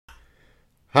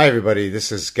Hi, everybody.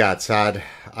 This is Saad.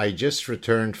 I just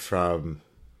returned from,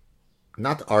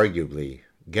 not arguably,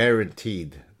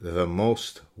 guaranteed the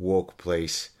most woke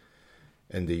place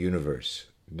in the universe.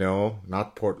 No,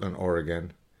 not Portland,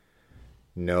 Oregon.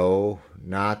 No,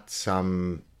 not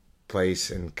some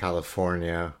place in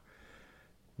California.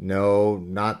 No,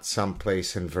 not some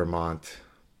place in Vermont.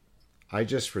 I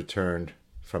just returned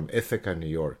from Ithaca, New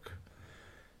York.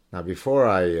 Now, before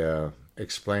I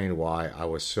explain why I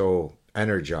was so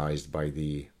energized by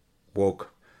the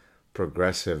woke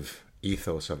progressive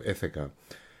ethos of Ithaca,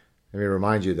 let me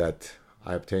remind you that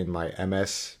I obtained my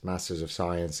MS, Masters of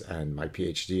Science, and my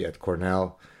PhD at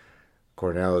Cornell.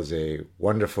 Cornell is a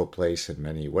wonderful place in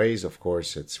many ways. Of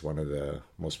course, it's one of the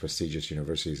most prestigious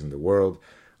universities in the world.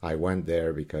 I went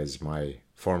there because my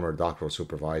former doctoral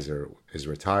supervisor is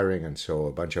retiring, and so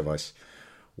a bunch of us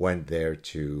went there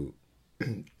to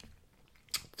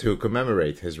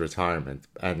commemorate his retirement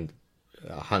and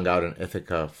hung out in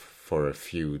Ithaca for a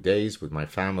few days with my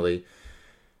family.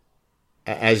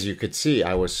 As you could see,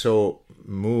 I was so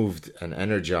moved and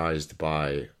energized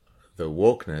by the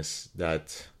wokeness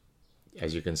that,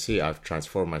 as you can see, I've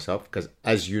transformed myself. Because,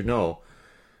 as you know,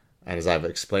 and as I've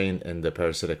explained in The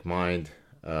Parasitic Mind,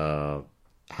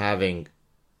 having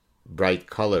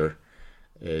bright color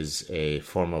is a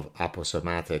form of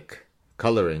aposematic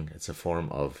coloring. It's a form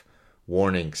of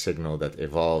warning signal that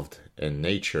evolved in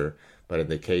nature. But in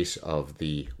the case of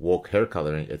the woke hair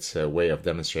coloring, it's a way of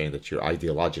demonstrating that you're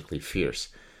ideologically fierce.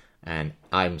 And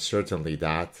I'm certainly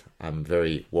that. I'm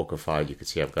very wokeified. You can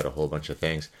see I've got a whole bunch of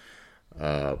things.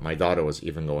 My daughter was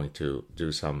even going to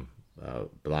do some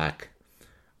black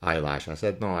eyelash. I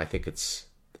said, no, I think it's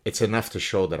enough to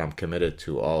show that I'm committed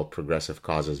to all progressive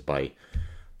causes by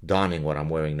donning what I'm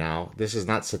wearing now. This is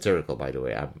not satirical, by the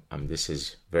way. This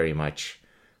is very much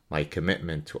my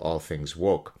commitment to all things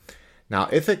woke. Now,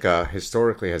 Ithaca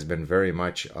historically has been very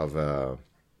much of a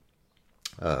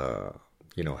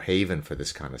haven for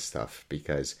this kind of stuff,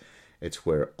 because it's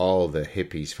where all the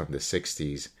hippies from the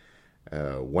 60s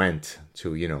went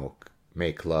to,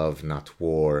 make love, not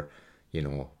war,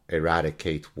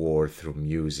 eradicate war through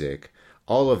music.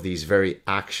 All of these very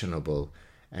actionable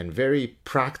and very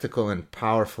practical and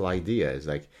powerful ideas.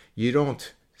 Like, you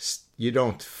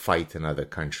don't fight another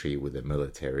country with the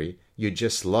military. You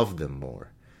just love them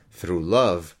more. Through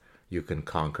love, you can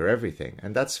conquer everything.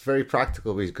 And that's very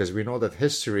practical, because we know that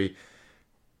history,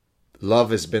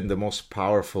 love has been the most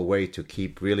powerful way to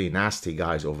keep really nasty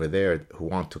guys over there who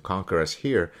want to conquer us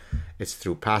here. It's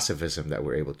through pacifism that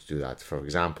we're able to do that. For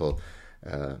example,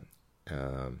 the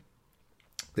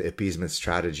appeasement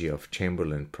strategy of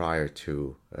Chamberlain prior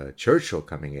to Churchill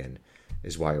coming in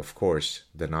is why, of course,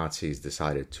 the Nazis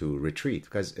decided to retreat,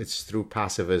 because it's through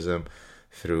pacifism,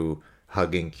 through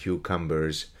hugging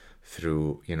cucumbers,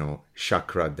 through,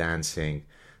 chakra dancing,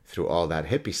 through all that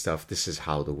hippie stuff. This is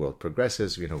how the world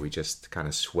progresses. We just kind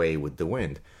of sway with the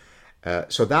wind.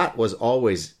 So that was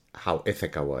always how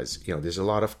Ithaca was. There's a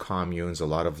lot of communes, a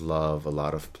lot of love, a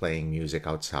lot of playing music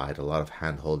outside, a lot of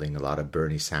hand-holding, a lot of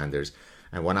Bernie Sanders.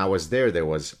 And when I was there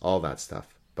was all that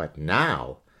stuff. But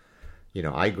now,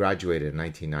 I graduated in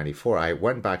 1994. I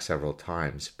went back several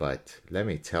times, but let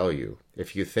me tell you,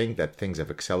 if you think that things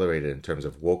have accelerated in terms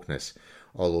of wokeness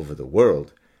all over the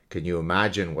world, can you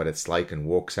imagine what it's like in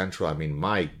Woke Central? I mean,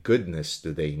 my goodness,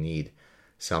 do they need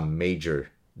some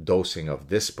major dosing of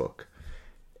this book?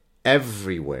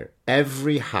 Everywhere,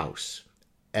 every house,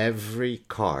 every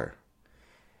car,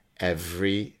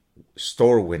 every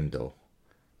store window,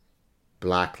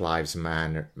 Black Lives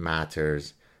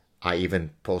Matters. I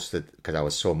even posted, because I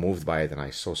was so moved by it and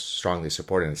I so strongly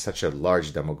support it, and it's such a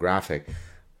large demographic,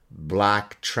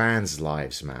 Black trans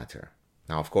lives matter.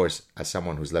 Now, of course, as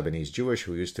someone who's Lebanese Jewish,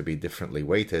 who used to be differently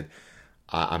weighted,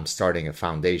 I'm starting a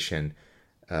foundation,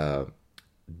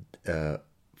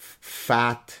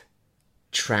 Fat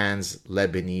Trans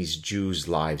Lebanese Jews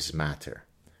Lives Matter.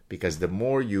 Because the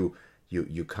more you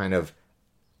kind of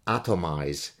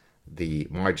atomize the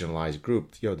marginalized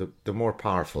group, the more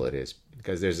powerful it is.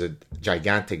 Because there's a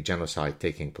gigantic genocide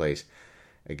taking place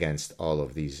against all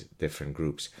of these different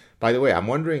groups. By the way, I'm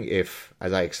wondering if,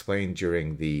 as I explained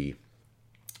during the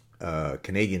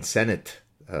Canadian Senate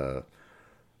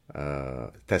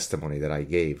testimony that I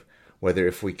gave, whether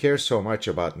if we care so much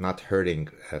about not hurting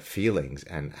feelings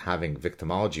and having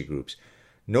victimology groups,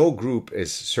 no group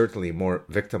is certainly more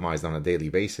victimized on a daily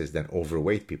basis than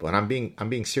overweight people. And I'm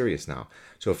being serious now.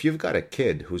 So if you've got a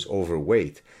kid who's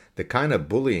overweight, the kind of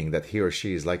bullying that he or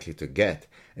she is likely to get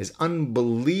is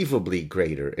unbelievably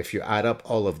greater if you add up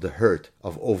all of the hurt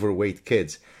of overweight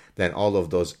kids than all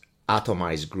of those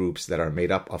atomized groups that are made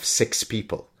up of 6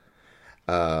 people.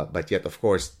 But yet, of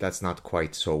course, that's not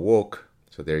quite so woke.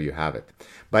 So there you have it.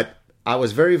 But I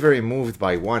was very, very moved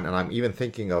by one, and I'm even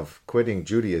thinking of quitting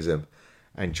Judaism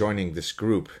and joining this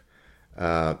group.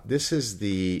 This is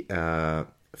the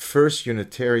First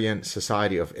Unitarian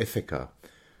Society of Ithaca.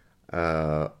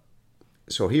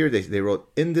 So here they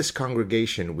wrote, in this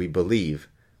congregation we believe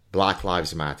Black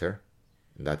Lives Matter.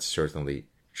 And that's certainly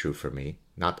true for me.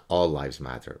 Not all lives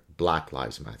matter. Black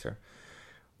lives matter.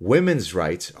 Women's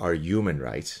rights are human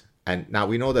rights. And now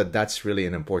we know that that's really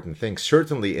an important thing.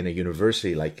 Certainly in a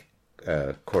university like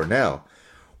Cornell,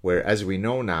 where, as we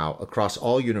know now, across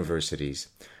all universities,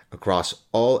 across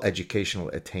all educational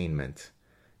attainment,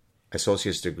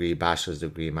 associate's degree, bachelor's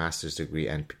degree, master's degree,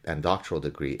 and doctoral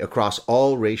degree, across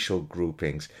all racial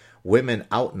groupings, women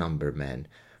outnumber men.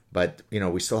 But,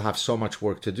 we still have so much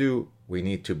work to do. We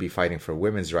need to be fighting for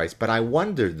women's rights. But I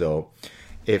wonder, though,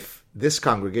 if this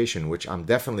congregation, which I'm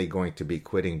definitely going to be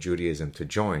quitting Judaism to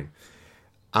join,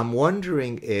 I'm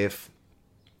wondering if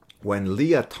when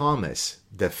Leah Thomas,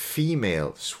 the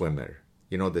female swimmer,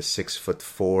 the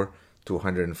 6'4",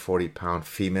 240-pound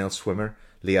female swimmer,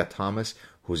 Leah Thomas,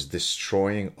 who's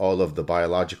destroying all of the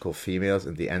biological females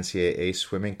in the NCAA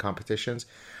swimming competitions,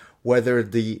 whether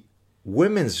the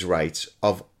women's rights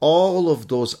of all of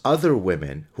those other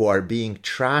women who are being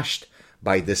trashed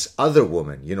by this other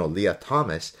woman, Leah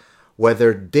Thomas,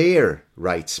 whether their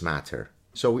rights matter.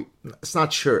 So it's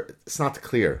not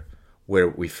clear where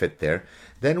we fit there.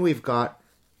 Then we've got,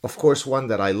 of course, one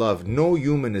that I love. No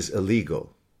human is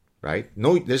illegal, right?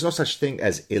 No, there's no such thing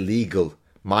as illegal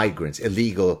migrants,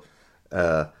 illegal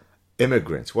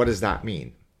immigrants. What does that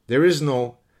mean? There is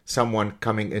no someone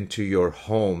coming into your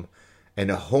home and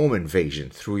a home invasion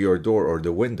through your door or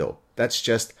the window. That's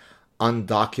just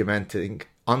undocumented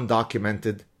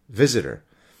visitor.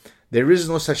 There is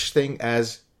no such thing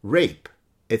as rape.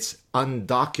 It's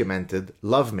undocumented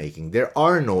lovemaking. There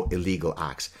are no illegal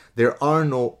acts. There are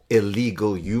no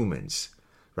illegal humans,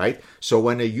 right? So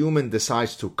when a human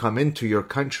decides to come into your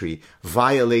country,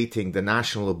 violating the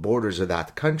national borders of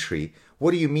that country,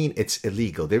 what do you mean it's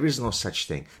illegal? There is no such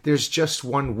thing. There's just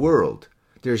one world.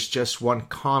 There's just one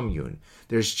commune.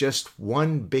 There's just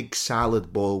one big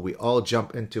salad bowl. We all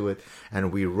jump into it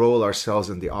and we roll ourselves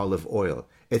in the olive oil.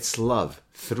 It's love.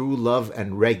 Through love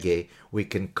and reggae, we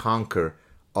can conquer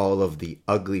all of the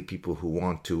ugly people who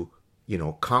want to,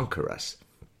 conquer us.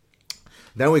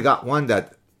 Then we got one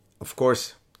that, of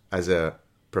course, as a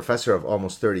professor of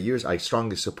almost 30 years, I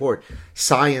strongly support.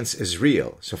 Science is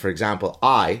real. So, for example,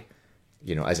 I,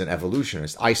 as an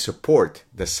evolutionist, I support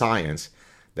the science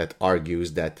that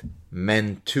argues that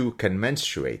men too can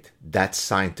menstruate. That's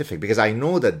scientific. Because I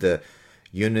know that the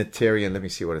Unitarian, let me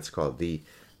see what it's called, the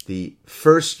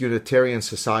First Unitarian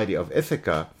Society of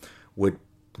Ithaca would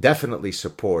definitely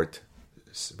support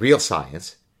real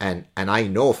science. And I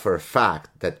know for a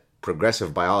fact that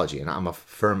progressive biology, and I'm a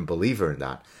firm believer in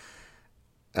that,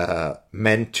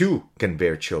 men too can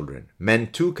bear children.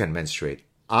 Men too can menstruate.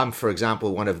 I'm, for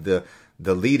example, one of the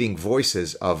leading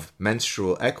voices of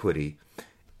menstrual equity.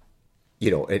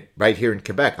 Right here in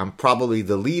Quebec, I'm probably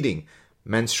the leading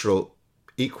menstrual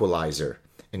equalizer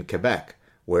in Quebec,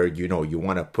 where, you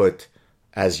want to put,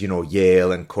 as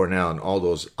Yale and Cornell and all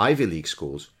those Ivy League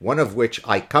schools, one of which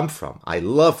I come from. I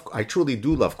truly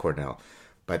do love Cornell,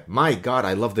 but my God,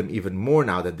 I love them even more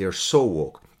now that they're so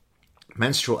woke.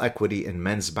 Menstrual equity in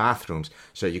men's bathrooms,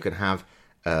 so you can have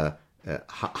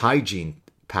hygiene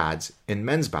pads in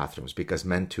men's bathrooms, because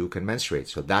men too can menstruate.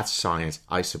 So that's science.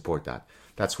 I support that.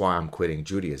 That's why I'm quitting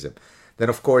Judaism. Then,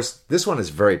 of course, this one is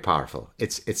very powerful.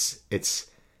 It's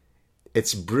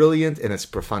brilliant in its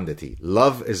profundity.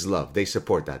 Love is love. They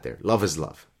support that there. Love is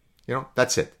love.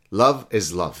 That's it. Love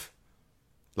is love.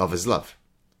 Love is love.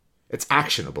 It's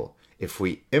actionable. If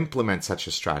we implement such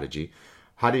a strategy,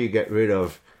 how do you get rid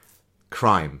of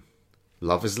crime?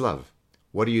 Love is love.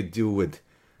 What do you do with,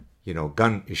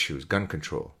 gun issues, gun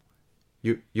control?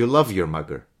 You love your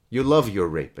mugger. You love your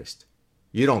rapist.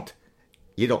 You don't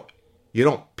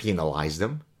penalize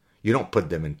them. You don't put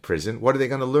them in prison. What are they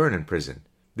going to learn in prison?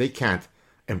 They can't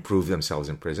improve themselves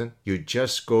in prison. You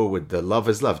just go with the love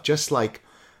is love. Just like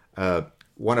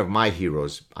one of my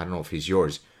heroes, I don't know if he's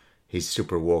yours, he's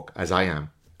super woke as I am,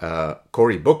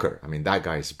 Cory Booker. I mean, that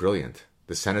guy is brilliant.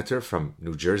 The senator from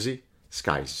New Jersey, this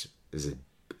guy is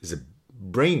a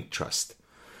brain trust.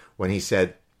 When he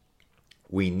said,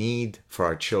 we need for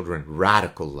our children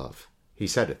radical love. He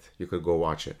said it. You could go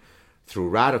watch it. Through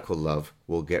radical love,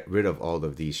 we'll get rid of all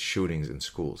of these shootings in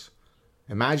schools.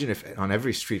 Imagine if on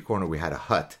every street corner we had a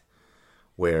hut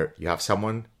where you have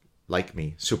someone like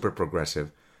me, super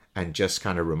progressive, and just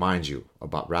kind of reminds you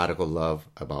about radical love,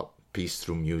 about peace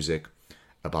through music,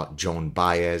 about Joan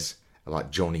Baez,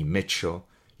 about Joni Mitchell.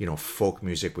 Folk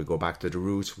music, we go back to the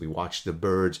roots, we watch the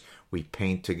birds, we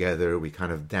paint together, we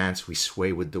kind of dance, we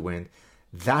sway with the wind.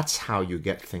 That's how you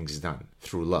get things done,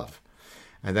 through love.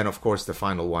 And then, of course, the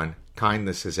final one,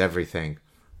 kindness is everything.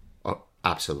 Oh,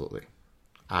 absolutely.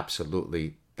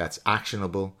 Absolutely. That's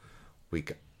actionable.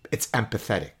 It's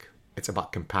empathetic. It's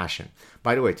about compassion.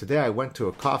 By the way, today I went to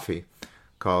a coffee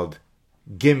called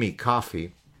Gimme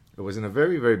Coffee. It was in a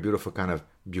very, very beautiful kind of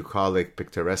bucolic,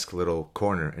 picturesque little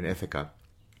corner in Ithaca.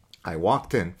 I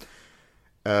walked in.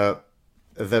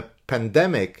 The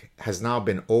pandemic has now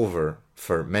been over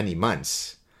for many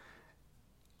months.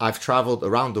 I've traveled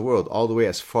around the world, all the way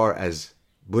as far as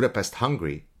Budapest,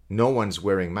 Hungary. No one's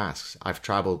wearing masks. I've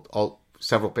traveled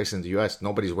several places in the US.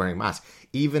 Nobody's wearing masks.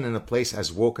 Even in a place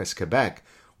as woke as Quebec,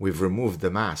 we've removed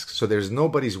the masks. So there's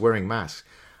nobody's wearing masks.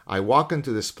 I walk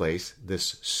into this place,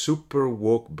 this super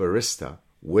woke barista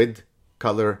with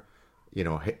color,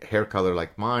 hair color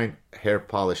like mine, hair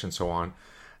polish and so on,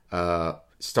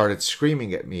 started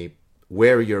screaming at me,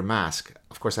 wear your mask.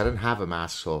 Of course, I didn't have a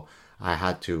mask, so I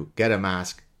had to get a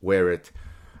mask, wear it,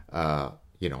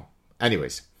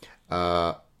 Anyways,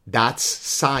 that's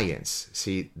science.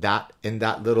 See, that in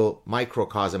that little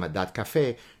microcosm at that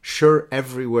cafe, sure,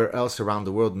 everywhere else around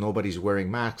the world, nobody's wearing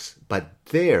masks, but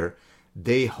there,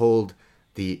 they hold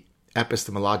the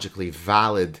epistemologically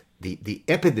valid, the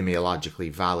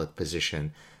epidemiologically valid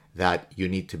position that you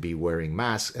need to be wearing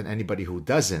masks, and anybody who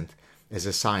doesn't is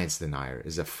a science denier,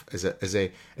 is a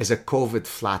COVID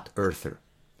flat earther.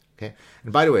 Okay.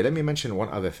 And by the way, let me mention one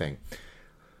other thing.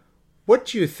 What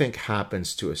do you think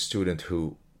happens to a student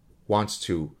who wants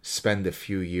to spend a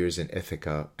few years in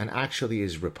Ithaca and actually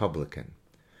is Republican,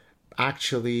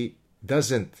 actually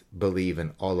doesn't believe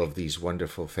in all of these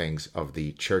wonderful things of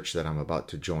the church that I'm about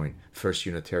to join, First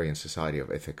Unitarian Society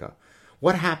of Ithaca?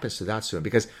 What happens to that student?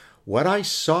 Because what I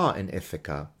saw in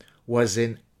Ithaca was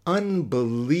an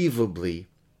unbelievably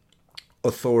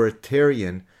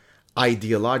authoritarian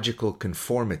ideological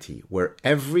conformity, where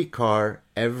every car,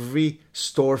 every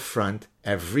storefront,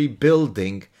 every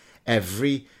building,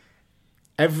 every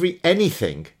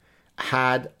anything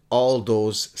had all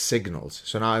those signals.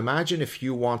 So now imagine if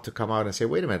you want to come out and say,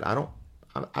 wait a minute, I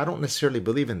don't necessarily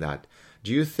believe in that.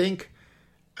 Do you think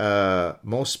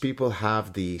most people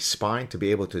have the spine to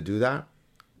be able to do that?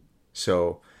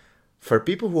 So for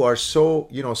people who are so,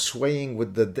 swaying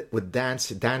with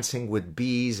dancing with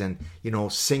bees and,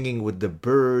 singing with the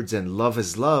birds and love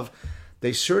is love,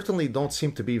 they certainly don't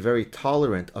seem to be very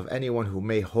tolerant of anyone who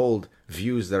may hold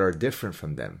views that are different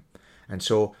from them. And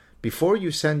so before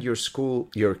you send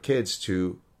your kids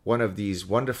to one of these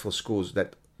wonderful schools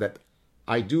that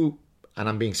I do, and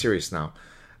I'm being serious now,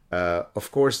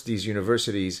 of course, these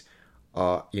universities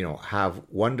have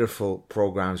wonderful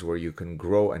programs where you can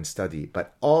grow and study,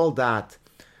 but all that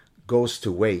goes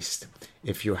to waste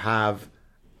if you have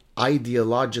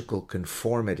ideological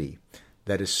conformity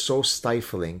that is so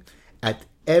stifling at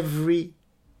every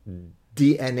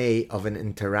DNA of an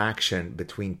interaction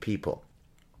between people.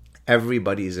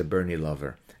 Everybody is a Bernie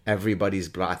lover. Everybody's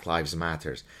Black Lives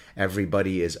Matters.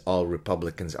 Everybody is all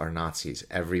Republicans are Nazis.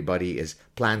 Everybody is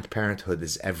Planned Parenthood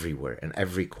is everywhere in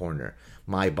every corner.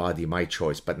 My body, my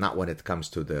choice, but not when it comes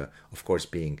to of course,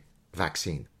 being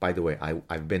vaccinated. By the way,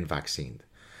 I've been vaccinated,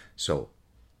 so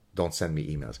don't send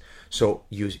me emails. So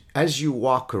as you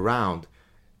walk around,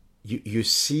 you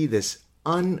see this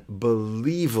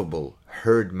unbelievable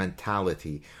herd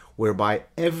mentality whereby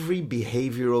every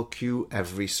behavioral cue,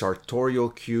 every sartorial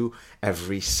cue,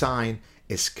 every sign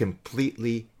is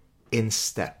completely in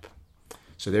step.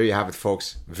 So there you have it,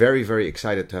 folks. Very, very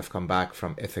excited to have come back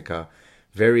from Ithaca.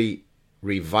 Very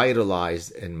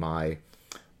revitalized in my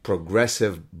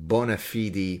progressive bona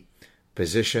fide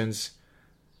positions.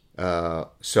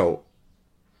 So,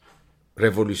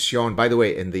 Revolution. By the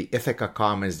way, in the Ithaca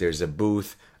Commons, there's a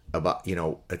booth about,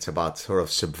 it's about sort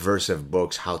of subversive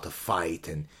books, how to fight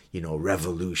and,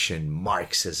 revolution,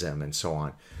 Marxism, and so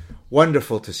on.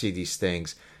 Wonderful to see these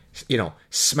things.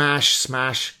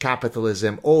 Smash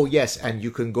capitalism. Oh, yes, and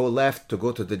you can go left to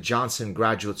go to the Johnson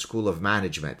Graduate School of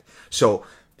Management. So,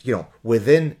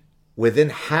 within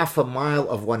half a mile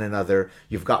of one another,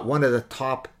 you've got one of the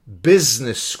top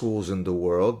business schools in the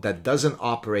world that doesn't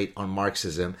operate on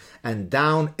Marxism, and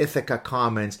down Ithaca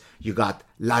Commons, you got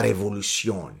La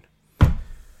Revolution.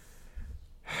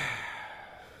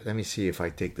 Let me see if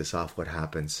I take this off, what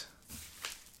happens.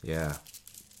 Yeah,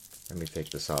 let me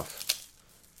take this off.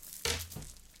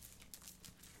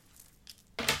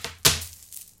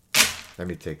 Let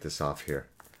me take this off here.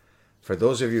 For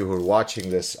those of you who are watching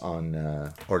this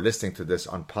on or listening to this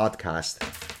on podcast,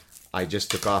 I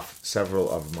just took off several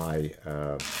of my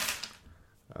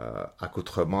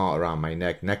accoutrements around my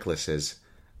neck, necklaces,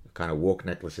 kind of woke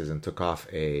necklaces, and took off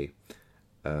a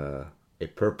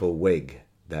purple wig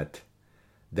that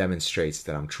demonstrates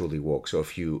that I'm truly woke. So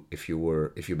if you've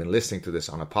been listening to this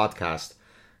on a podcast,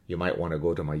 you might want to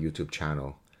go to my YouTube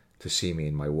channel to see me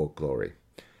in my woke glory.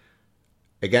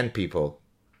 Again, people,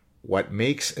 what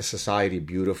makes a society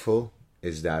beautiful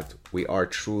is that we are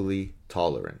truly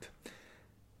tolerant.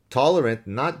 Tolerant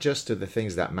not just to the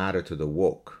things that matter to the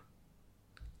woke.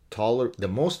 The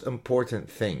most important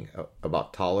thing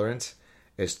about tolerance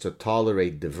is to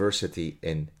tolerate diversity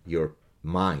in your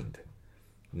mind.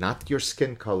 Not your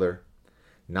skin color,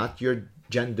 not your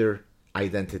gender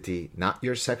identity, not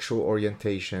your sexual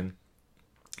orientation,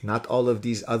 not all of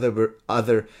these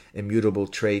other immutable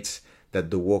traits that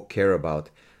the woke care about.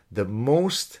 The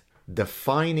most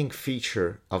defining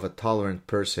feature of a tolerant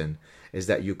person is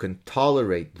that you can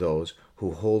tolerate those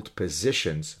who hold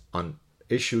positions on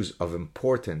issues of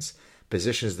importance,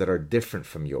 positions that are different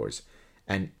from yours.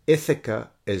 And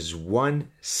Ithaca is one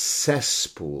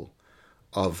cesspool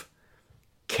of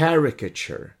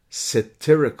caricature,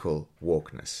 satirical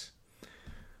wokeness.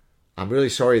 I'm really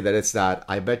sorry that it's that.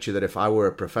 I bet you that if I were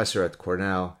a professor at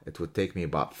Cornell, it would take me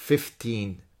about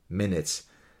 15 minutes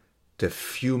to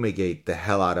fumigate the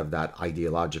hell out of that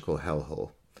ideological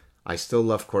hellhole. I still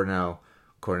love Cornell.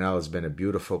 Cornell has been a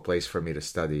beautiful place for me to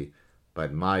study,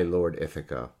 but my Lord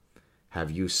Ithaca, have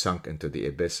you sunk into the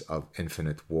abyss of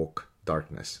infinite woke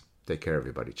darkness? Take care,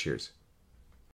 everybody. Cheers.